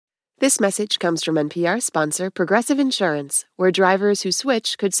This message comes from NPR sponsor Progressive Insurance, where drivers who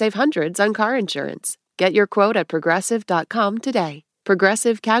switch could save hundreds on car insurance. Get your quote at Progressive.com today.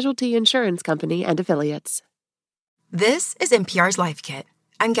 Progressive Casualty Insurance Company and Affiliates. This is NPR's Life Kit.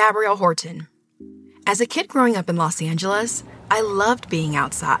 I'm Gabrielle Horton. As a kid growing up in Los Angeles, I loved being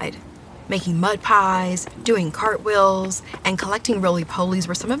outside. Making mud pies, doing cartwheels, and collecting roly-polies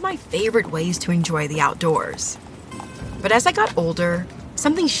were some of my favorite ways to enjoy the outdoors. But as I got older,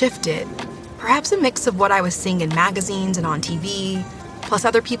 something shifted. Perhaps a mix of what I was seeing in magazines and on TV, plus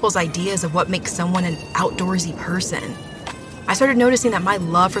other people's ideas of what makes someone an outdoorsy person. I started noticing that my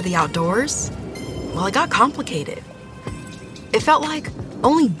love for the outdoors, well, it got complicated. It felt like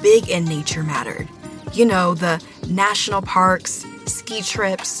only big in nature mattered. You know, the national parks, ski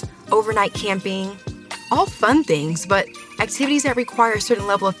trips, overnight camping, all fun things, but activities that require a certain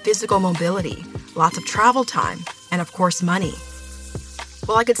level of physical mobility, lots of travel time, and of course, money.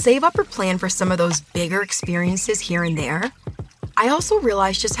 While I could save up or plan for some of those bigger experiences here and there, I also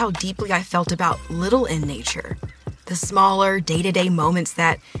realized just how deeply I felt about little in nature, the smaller day-to-day moments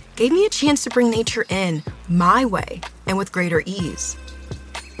that gave me a chance to bring nature in my way and with greater ease.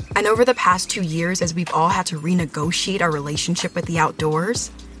 And over the past 2 years, as we've all had to renegotiate our relationship with the outdoors,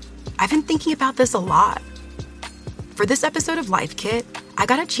 I've been thinking about this a lot. For this episode of Life Kit, I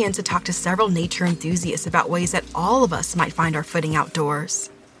got a chance to talk to several nature enthusiasts about ways that all of us might find our footing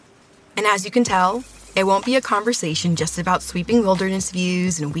outdoors. And as you can tell, it won't be a conversation just about sweeping wilderness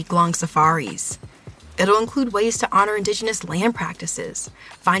views and week-long safaris. It'll include ways to honor Indigenous land practices,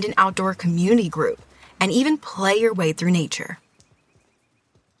 find an outdoor community group, and even play your way through nature.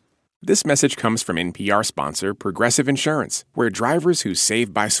 This message comes from NPR sponsor Progressive Insurance, where drivers who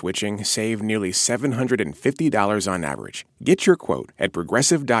save by switching save nearly $750 on average. Get your quote at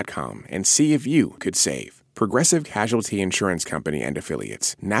Progressive.com and see if you could save. Progressive Casualty Insurance Company and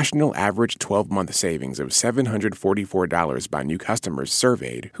Affiliates. National average 12-month savings of $744 by new customers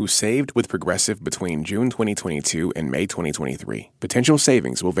surveyed who saved with Progressive between June 2022 and May 2023. Potential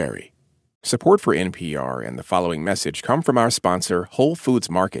savings will vary. Support for NPR and the following message come from our sponsor, Whole Foods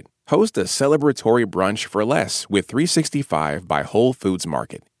Market. Host a celebratory brunch for less with 365 by Whole Foods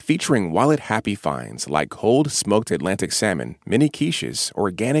Market, featuring wallet-happy finds like cold smoked Atlantic salmon, mini quiches,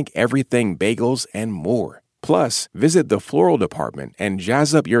 organic everything bagels, and more. Plus, visit the floral department and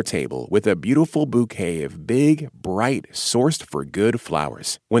jazz up your table with a beautiful bouquet of big, bright, sourced for good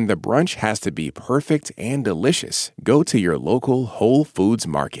flowers. When the brunch has to be perfect and delicious, go to your local Whole Foods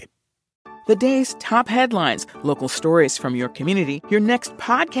Market. The day's top headlines, local stories from your community, your next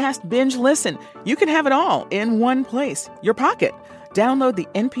podcast binge listen. You can have it all in one place, your pocket. Download the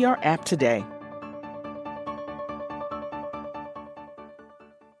NPR app today.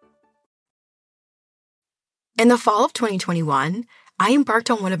 In the fall of 2021, I embarked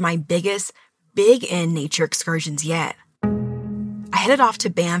on one of my biggest big-in nature excursions yet. I headed off to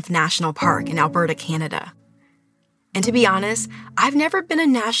Banff National Park in Alberta, Canada. And to be honest, I've never been a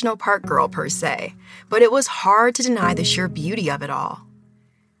national park girl per se, but it was hard to deny the sheer beauty of it all.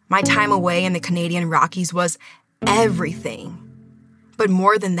 My time away in the Canadian Rockies was everything. But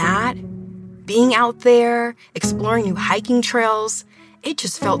more than that, being out there, exploring new hiking trails, it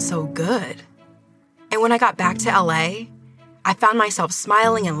just felt so good. And when I got back to LA, I found myself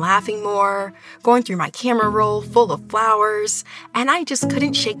smiling and laughing more, going through my camera roll full of flowers, and I just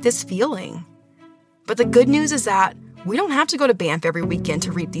couldn't shake this feeling. But the good news is that we don't have to go to Banff every weekend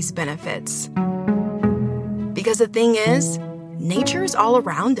to reap these benefits. Because the thing is, nature is all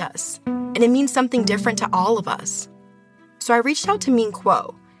around us, and it means something different to all of us. So I reached out to Ming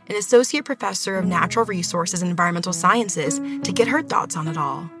Kuo, an associate professor of natural resources and environmental sciences, to get her thoughts on it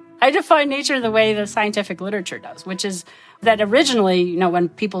all. I define nature the way the scientific literature does, which is that originally, when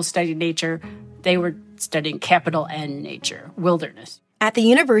people studied nature, they were studying capital N nature, wilderness. At the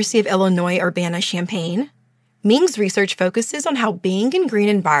University of Illinois Urbana-Champaign, Ming's research focuses on how being in green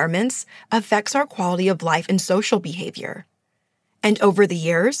environments affects our quality of life and social behavior. And over the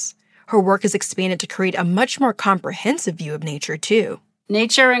years, her work has expanded to create a much more comprehensive view of nature, too.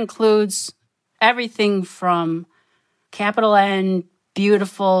 Nature includes everything from capital N,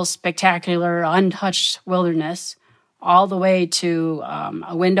 beautiful, spectacular, untouched wilderness, all the way to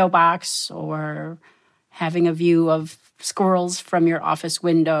a window box or having a view of squirrels from your office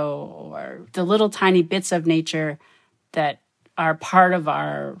window, or the little tiny bits of nature that are part of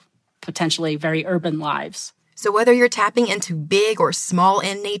our potentially very urban lives. So whether you're tapping into big or small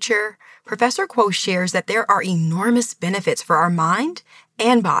in nature, Professor Kuo shares that there are enormous benefits for our mind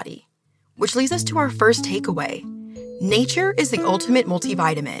and body. Which leads us to our first takeaway. Nature is the ultimate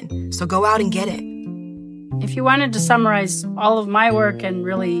multivitamin, so go out and get it. If you wanted to summarize all of my work and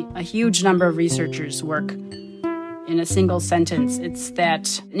really a huge number of researchers' work in a single sentence, it's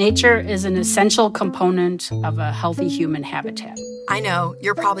that nature is an essential component of a healthy human habitat. I know,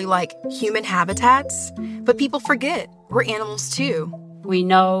 you're probably like, human habitats? But people forget, we're animals too. We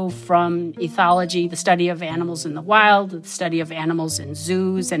know from ethology, the study of animals in the wild, the study of animals in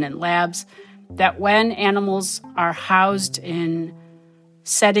zoos and in labs, that when animals are housed in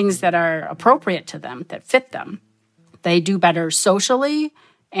settings that are appropriate to them, that fit them, they do better socially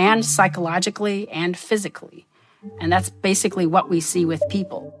and psychologically and physically. And that's basically what we see with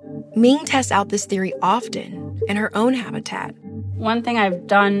people. Ming tests out this theory often in her own habitat. One thing I've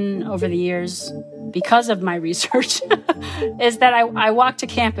done over the years, because of my research, is that I walk to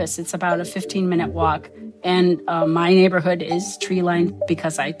campus. It's about a 15-minute walk. And my neighborhood is tree-lined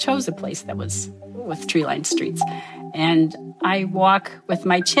because I chose a place that was with tree-lined streets. And I walk with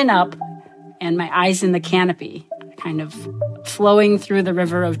my chin up and my eyes in the canopy, kind of flowing through the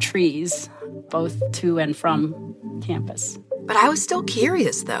river of trees, both to and from campus. But I was still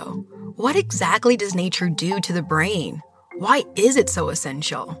curious, though. What exactly does nature do to the brain? Why is it so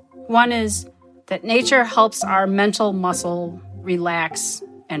essential? One is that nature helps our mental muscle relax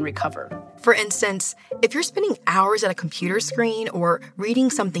and recover. For instance, if you're spending hours at a computer screen or reading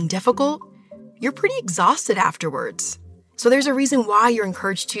something difficult, you're pretty exhausted afterwards. So there's a reason why you're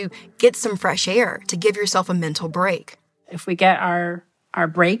encouraged to get some fresh air to give yourself a mental break. If we get our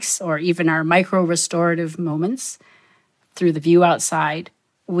breaks or even our micro-restorative moments through the view outside,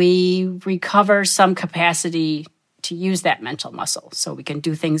 we recover some capacity to use that mental muscle. So we can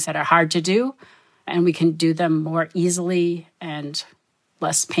do things that are hard to do, and we can do them more easily and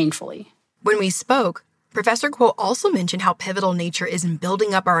less painfully. When we spoke, Professor Kuo also mentioned how pivotal nature is in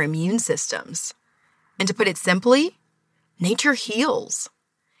building up our immune systems. And to put it simply, nature heals.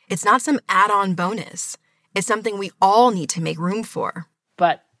 It's not some add-on bonus. It's something we all need to make room for.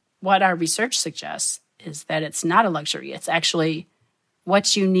 But what our research suggests is that it's not a luxury. It's actually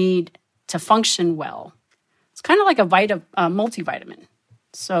what you need to function well. It's kind of like a multivitamin.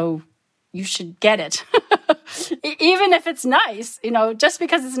 So you should get it. Even if it's nice, just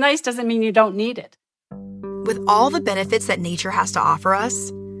because it's nice doesn't mean you don't need it. With all the benefits that nature has to offer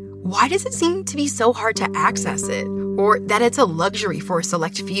us, why does it seem to be so hard to access it, or that it's a luxury for a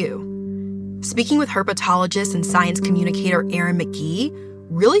select few? Speaking with herpetologist and science communicator Erin McGee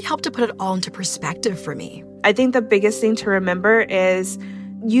really helped to put it all into perspective for me. I think the biggest thing to remember is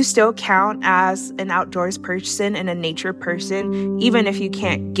you still count as an outdoors person and a nature person, even if you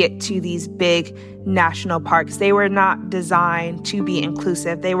can't get to these big national parks. They were not designed to be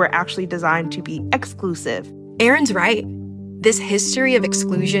inclusive. They were actually designed to be exclusive. Erin's right. This history of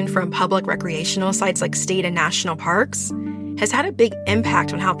exclusion from public recreational sites like state and national parks has had a big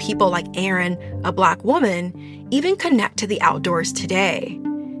impact on how people like Erin, a Black woman, even connect to the outdoors today.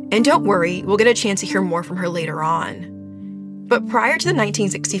 And don't worry, we'll get a chance to hear more from her later on. But prior to the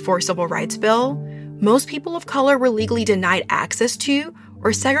 1964 Civil Rights Bill, most people of color were legally denied access to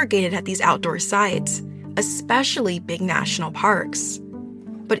or segregated at these outdoor sites, especially big national parks.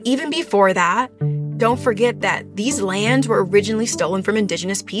 But even before that, don't forget that these lands were originally stolen from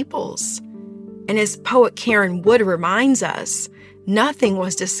indigenous peoples. And as poet Karen Wood reminds us, nothing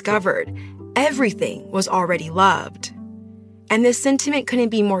was discovered. Everything was already loved. And this sentiment couldn't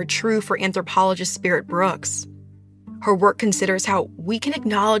be more true for anthropologist Spirit Brooks. Her work considers how we can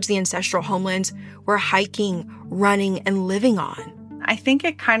acknowledge the ancestral homelands we're hiking, running, and living on. I think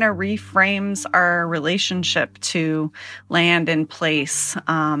it kind of reframes our relationship to land and place,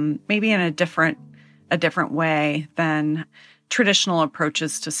 maybe in a different way than traditional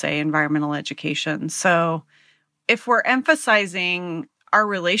approaches to, say, environmental education. So if we're emphasizing our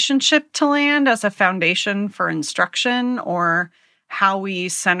relationship to land as a foundation for instruction, or how we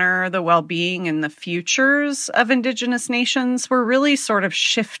center the well-being and the futures of Indigenous nations, we're really sort of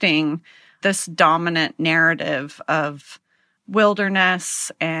shifting this dominant narrative of wilderness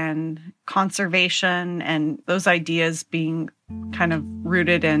and conservation and those ideas being kind of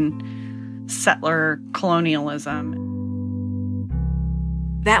rooted in settler colonialism.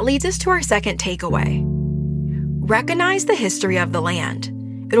 That leads us to our second takeaway. Recognize the history of the land.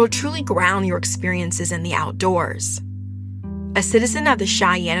 It'll truly ground your experiences in the outdoors. A citizen of the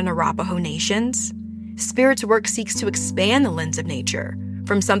Cheyenne and Arapaho nations, Spirit's work seeks to expand the lens of nature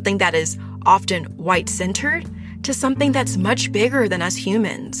from something that is often white-centered to something that's much bigger than us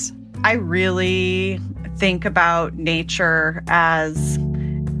humans. I really think about nature as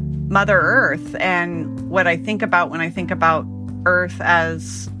Mother Earth, and what I think about when I think about Earth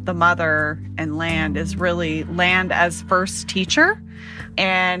as the mother and land is really land as first teacher.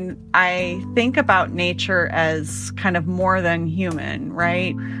 And I think about nature as kind of more than human,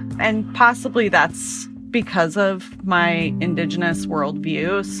 right? And possibly that's because of my indigenous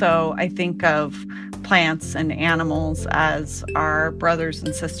worldview. So I think of plants and animals as our brothers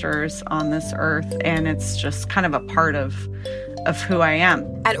and sisters on this earth, and it's just kind of a part of who I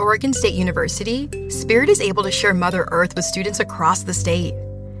am. At Oregon State University, Spirit is able to share Mother Earth with students across the state.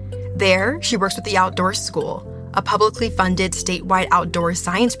 There, she works with the Outdoors School, a publicly funded statewide outdoor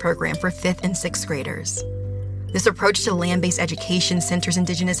science program for 5th and 6th graders. This approach to land-based education centers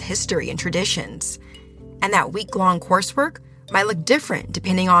Indigenous history and traditions. And that week-long coursework might look different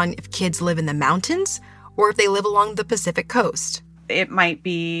depending on if kids live in the mountains or if they live along the Pacific coast. It might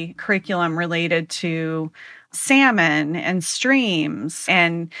be curriculum related to salmon and streams,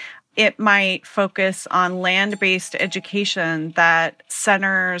 and it might focus on land-based education that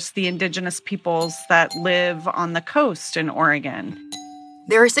centers the Indigenous peoples that live on the coast in Oregon.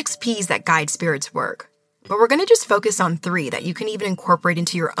 There are 6 P's that guide Spirit's work, but we're going to just focus on 3 that you can even incorporate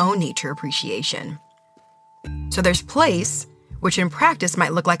into your own nature appreciation. So there's place, which in practice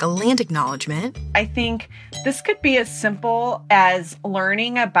might look like a land acknowledgement. I think this could be as simple as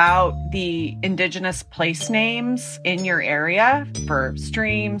learning about the Indigenous place names in your area for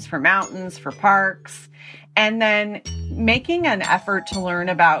streams, for mountains, for parks, and then making an effort to learn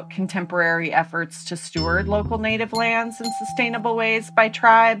about contemporary efforts to steward local native lands in sustainable ways by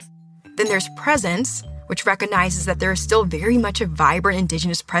tribes. Then there's presence, which recognizes that there is still very much a vibrant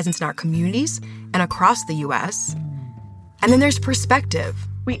Indigenous presence in our communities and across the U.S. And then there's perspective.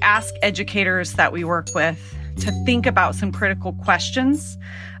 We ask educators that we work with to think about some critical questions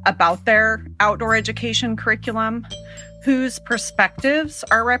about their outdoor education curriculum, whose perspectives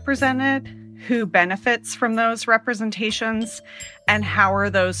are represented, who benefits from those representations, and how are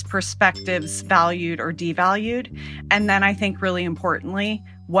those perspectives valued or devalued. And then I think really importantly,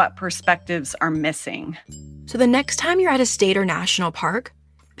 what perspectives are missing. So the next time you're at a state or national park,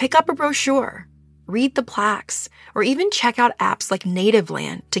 pick up a brochure, read the plaques, or even check out apps like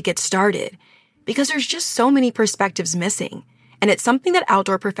Nativeland to get started, because there's just so many perspectives missing. And it's something that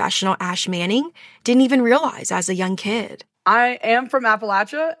outdoor professional Ash Manning didn't even realize as a young kid. I am from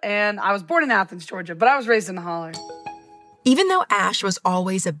Appalachia, and I was born in Athens, Georgia, but I was raised in the holler. Even though Ash was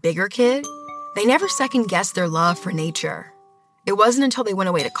always a bigger kid, they never second-guessed their love for nature. It wasn't until they went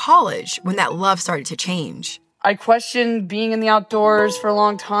away to college when that love started to change. I questioned being in the outdoors for a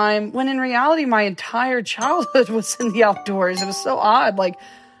long time, when in reality, my entire childhood was in the outdoors. It was so odd. Like,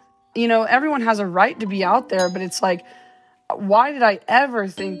 you know, everyone has a right to be out there, but it's like, why did I ever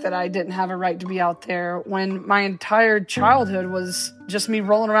think that I didn't have a right to be out there when my entire childhood was just me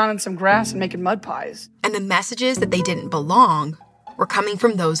rolling around in some grass and making mud pies? And the messages that they didn't belong were coming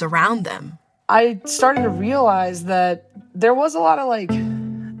from those around them. I started to realize that there was a lot of like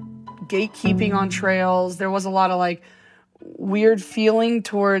gatekeeping on trails. There was a lot of like weird feeling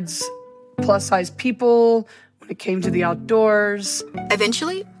towards plus size people when it came to the outdoors.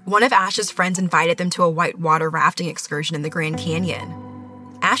 Eventually, one of Ash's friends invited them to a whitewater rafting excursion in the Grand Canyon.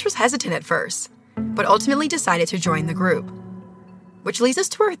 Ash was hesitant at first, but ultimately decided to join the group. Which leads us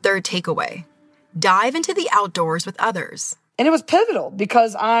to our third takeaway. Dive into the outdoors with others. And it was pivotal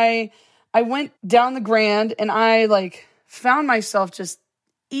because I went down the Grand and I like found myself just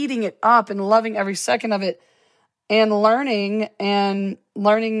eating it up and loving every second of it and learning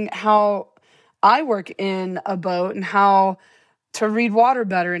how I work in a boat and how to read water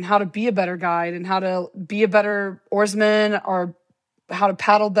better and how to be a better guide and how to be a better oarsman or how to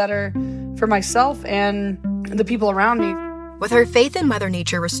paddle better for myself and the people around me. With her faith in Mother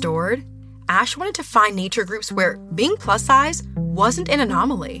Nature restored, Ash wanted to find nature groups where being plus size wasn't an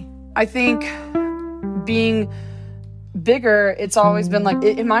anomaly. I think being bigger, it's always been like,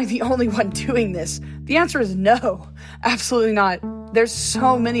 am I the only one doing this? The answer is no, absolutely not. There's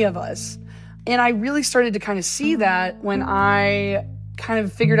so many of us. And I really started to kind of see that when I kind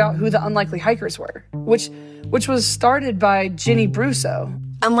of figured out who the Unlikely Hikers were, which was started by Jenny Brusso.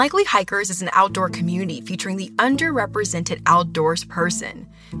 Unlikely Hikers is an outdoor community featuring the underrepresented outdoors person,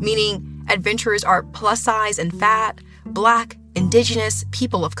 meaning adventurers are plus size and fat, Black, Indigenous,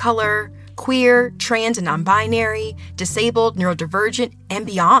 people of color, queer, trans and non-binary, disabled, neurodivergent, and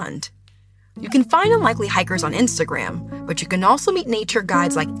beyond. You can find Unlikely Hikers on Instagram, but you can also meet nature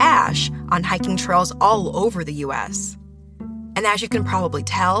guides like Ash on hiking trails all over the U.S. And as you can probably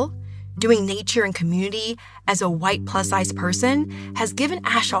tell, doing nature and community as a white plus-size person has given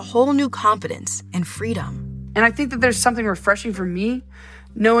Ash a whole new confidence and freedom. And I think that there's something refreshing for me,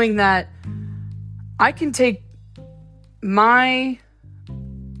 knowing that I can take my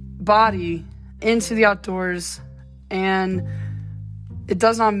body into the outdoors, and it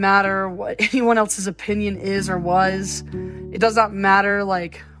does not matter what anyone else's opinion is or was. It does not matter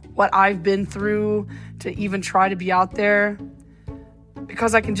like what I've been through to even try to be out there,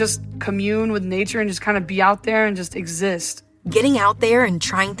 because I can just commune with nature and just kind of be out there and just exist. Getting out there and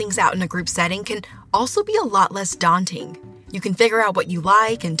trying things out in a group setting can also be a lot less daunting. You can figure out what you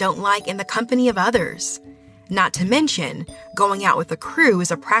like and don't like in the company of others. Not to mention, going out with a crew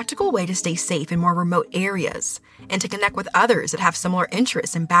is a practical way to stay safe in more remote areas and to connect with others that have similar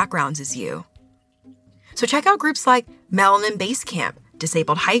interests and backgrounds as you. So check out groups like Melanin Base Camp,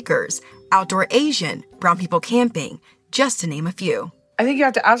 Disabled Hikers, Outdoor Asian, Brown People Camping, just to name a few. I think you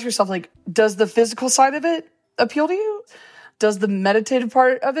have to ask yourself, like, does the physical side of it appeal to you? Does the meditative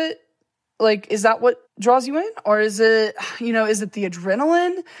part of it, like, is that what draws you in? Or is it, is it the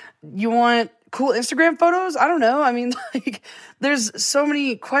adrenaline? You want cool Instagram photos? I don't know. I mean, like, there's so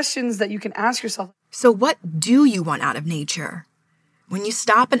many questions that you can ask yourself. So what do you want out of nature? When you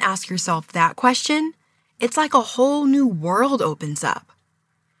stop and ask yourself that question, it's like a whole new world opens up.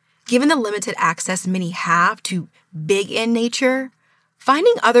 Given the limited access many have to big in nature,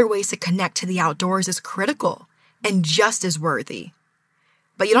 finding other ways to connect to the outdoors is critical and just as worthy.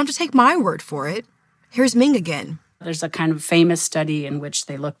 But you don't have to take my word for it. Here's Ming again. There's a kind of famous study in which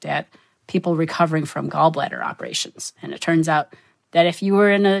they looked at people recovering from gallbladder operations. And it turns out that if you were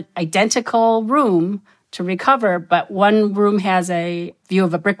in an identical room to recover, but one room has a view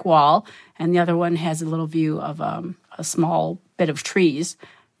of a brick wall and the other one has a little view of a small bit of trees,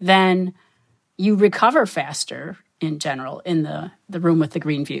 then you recover faster in general in the room with the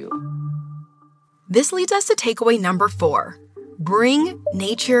green view. This leads us to takeaway number 4. Bring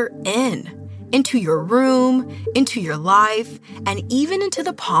nature into your room, into your life, and even into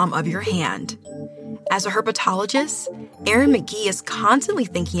the palm of your hand. As a herpetologist, Erin McGee is constantly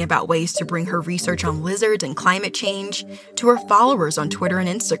thinking about ways to bring her research on lizards and climate change to her followers on Twitter and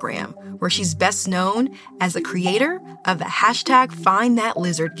Instagram, where she's best known as the creator of the hashtag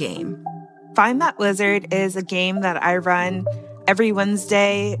 #FindThatLizard game. Find That Lizard is a game that I run every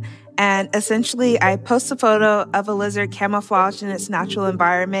Wednesday. And essentially, I post a photo of a lizard camouflaged in its natural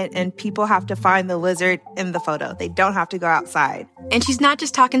environment, and people have to find the lizard in the photo. They don't have to go outside. And she's not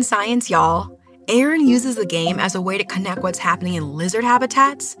just talking science, y'all. Erin uses the game as a way to connect what's happening in lizard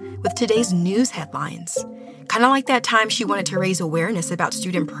habitats with today's news headlines. Kind of like that time she wanted to raise awareness about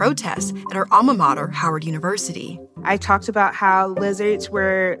student protests at her alma mater, Howard University. I talked about how lizards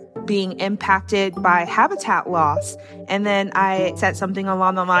were being impacted by habitat loss. And then I said something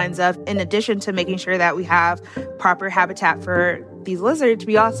along the lines of, in addition to making sure that we have proper habitat for these lizards,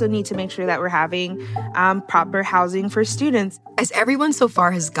 we also need to make sure that we're having proper housing for students. As everyone so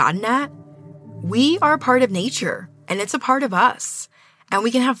far has gotten at, we are a part of nature, and it's a part of us. And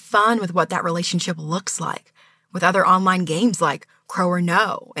we can have fun with what that relationship looks like with other online games like Crow or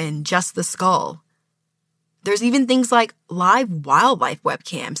No and Just the Skull. There's even things like live wildlife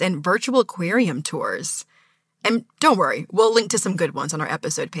webcams and virtual aquarium tours. And don't worry, we'll link to some good ones on our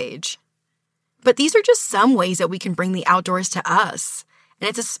episode page. But these are just some ways that we can bring the outdoors to us. And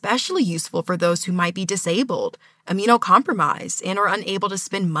it's especially useful for those who might be disabled, immunocompromised, and are unable to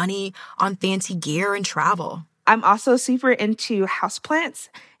spend money on fancy gear and travel. I'm also super into houseplants,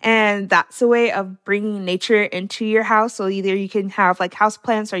 and that's a way of bringing nature into your house. So either you can have like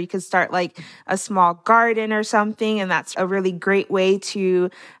houseplants, or you can start like a small garden or something. And that's a really great way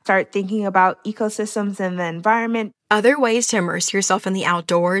to start thinking about ecosystems and the environment. Other ways to immerse yourself in the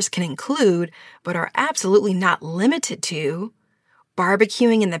outdoors can include, but are absolutely not limited to,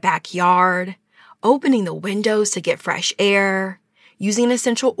 barbecuing in the backyard, opening the windows to get fresh air, using an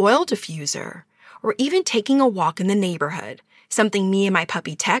essential oil diffuser, or even taking a walk in the neighborhood, something me and my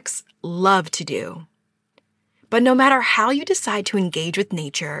puppy Tex love to do. But no matter how you decide to engage with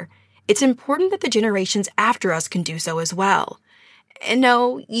nature, it's important that the generations after us can do so as well. And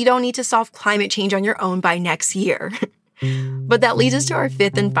no, you don't need to solve climate change on your own by next year. But that leads us to our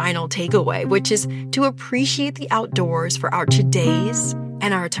 5th and final takeaway, which is to appreciate the outdoors for our todays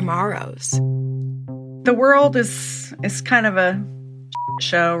and our tomorrows. The world is kind of a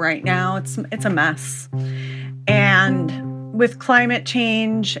show right now. It's a mess. And with climate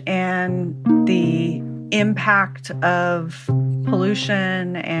change and the impact of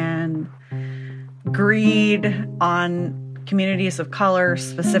pollution and greed on communities of color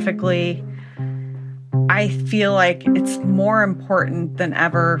specifically, I feel like it's more important than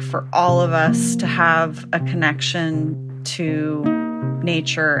ever for all of us to have a connection to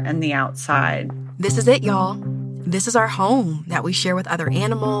nature and the outside. This is it, y'all. This is our home that we share with other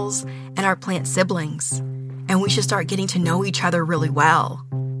animals and our plant siblings. and we should start getting to know each other really well.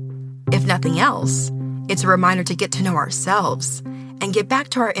 If nothing else, it's a reminder to get to know ourselves and get back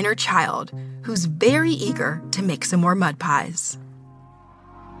to our inner child who's very eager to make some more mud pies.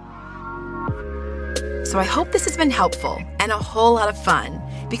 So I hope this has been helpful and a whole lot of fun,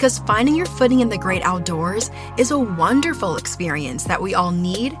 because finding your footing in the great outdoors is a wonderful experience that we all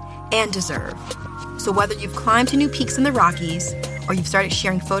need and deserve. So whether you've climbed to new peaks in the Rockies or you've started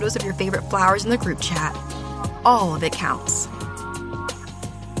sharing photos of your favorite flowers in the group chat, all of it counts.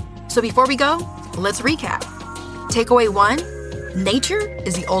 So before we go, let's recap. Takeaway 1, nature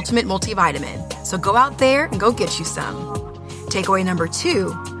is the ultimate multivitamin, so go out there and go get you some. Takeaway number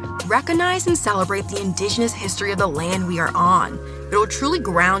 2, recognize and celebrate the indigenous history of the land we are on. It'll truly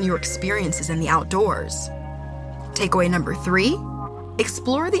ground your experiences in the outdoors. Takeaway number 3,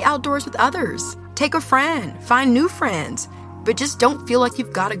 explore the outdoors with others. Take a friend, find new friends, but just don't feel like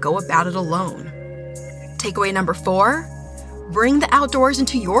you've got to go about it alone. Takeaway number 4, bring the outdoors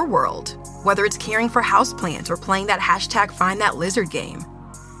into your world, whether it's caring for houseplants or playing that #FindThatLizard game.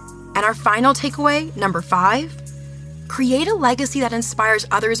 And our final takeaway, number 5, create a legacy that inspires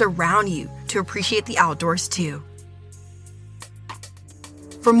others around you to appreciate the outdoors too.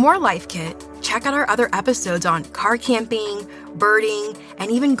 For more Life Kit, check out our other episodes on car camping, birding,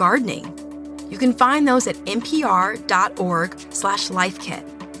 and even gardening. You can find those at npr.org/lifekit.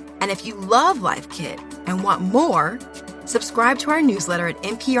 And if you love Life Kit and want more, subscribe to our newsletter at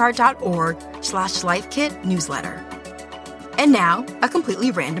npr.org/lifekit newsletter. And now, a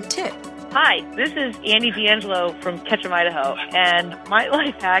completely random tip. Hi, this is Andy D'Angelo from Ketchum, Idaho, and my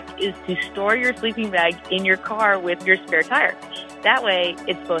life hack is to store your sleeping bag in your car with your spare tire. That way,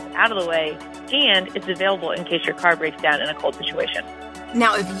 it's both out of the way and it's available in case your car breaks down in a cold situation.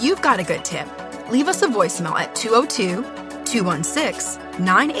 Now, if you've got a good tip, leave us a voicemail at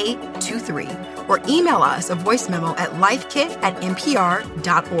 202-216-9823 or email us a voice memo at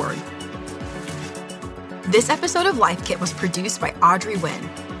lifekit@npr.org. This episode of Life Kit was produced by Audrey Nguyen.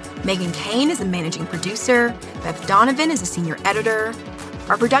 Megan Kane is the managing producer. Beth Donovan is the senior editor.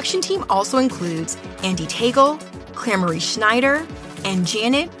 Our production team also includes Andy Tagle, Claire Marie Schneider, and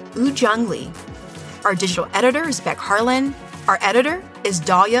Janet Ujung Lee. Our digital editor is Beck Harlan. Our editor is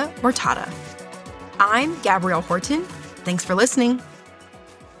Dahlia Mortada. I'm Gabrielle Horton. Thanks for listening.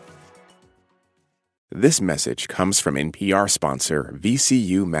 This message comes from NPR sponsor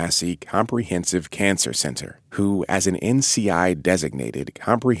VCU Massey Comprehensive Cancer Center, who, as an NCI-designated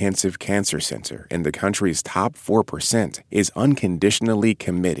comprehensive cancer center in the country's top 4%, is unconditionally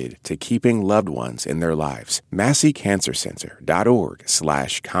committed to keeping loved ones in their lives.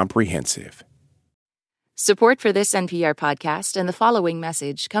 MasseyCancerCenter.org/comprehensive. Support for this NPR podcast and the following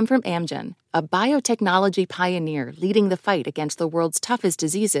message come from Amgen, a biotechnology pioneer leading the fight against the world's toughest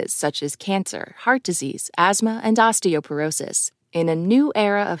diseases such as cancer, heart disease, asthma, and osteoporosis. In a new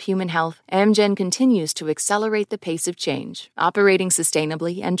era of human health, Amgen continues to accelerate the pace of change, operating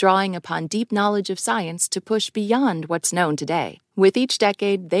sustainably and drawing upon deep knowledge of science to push beyond what's known today. With each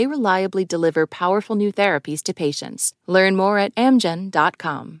decade, they reliably deliver powerful new therapies to patients. Learn more at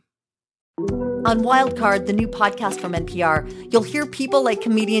amgen.com. On Wildcard, the new podcast from NPR, you'll hear people like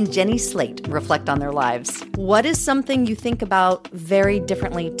comedian Jenny Slate reflect on their lives. What is something you think about very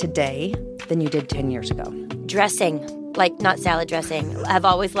differently today than you did 10 years ago? Dressing, like not salad dressing. I've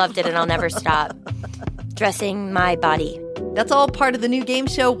always loved it and I'll never stop. Dressing my body. That's all part of the new game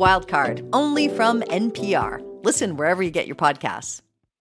show Wildcard, only from NPR. Listen wherever you get your podcasts.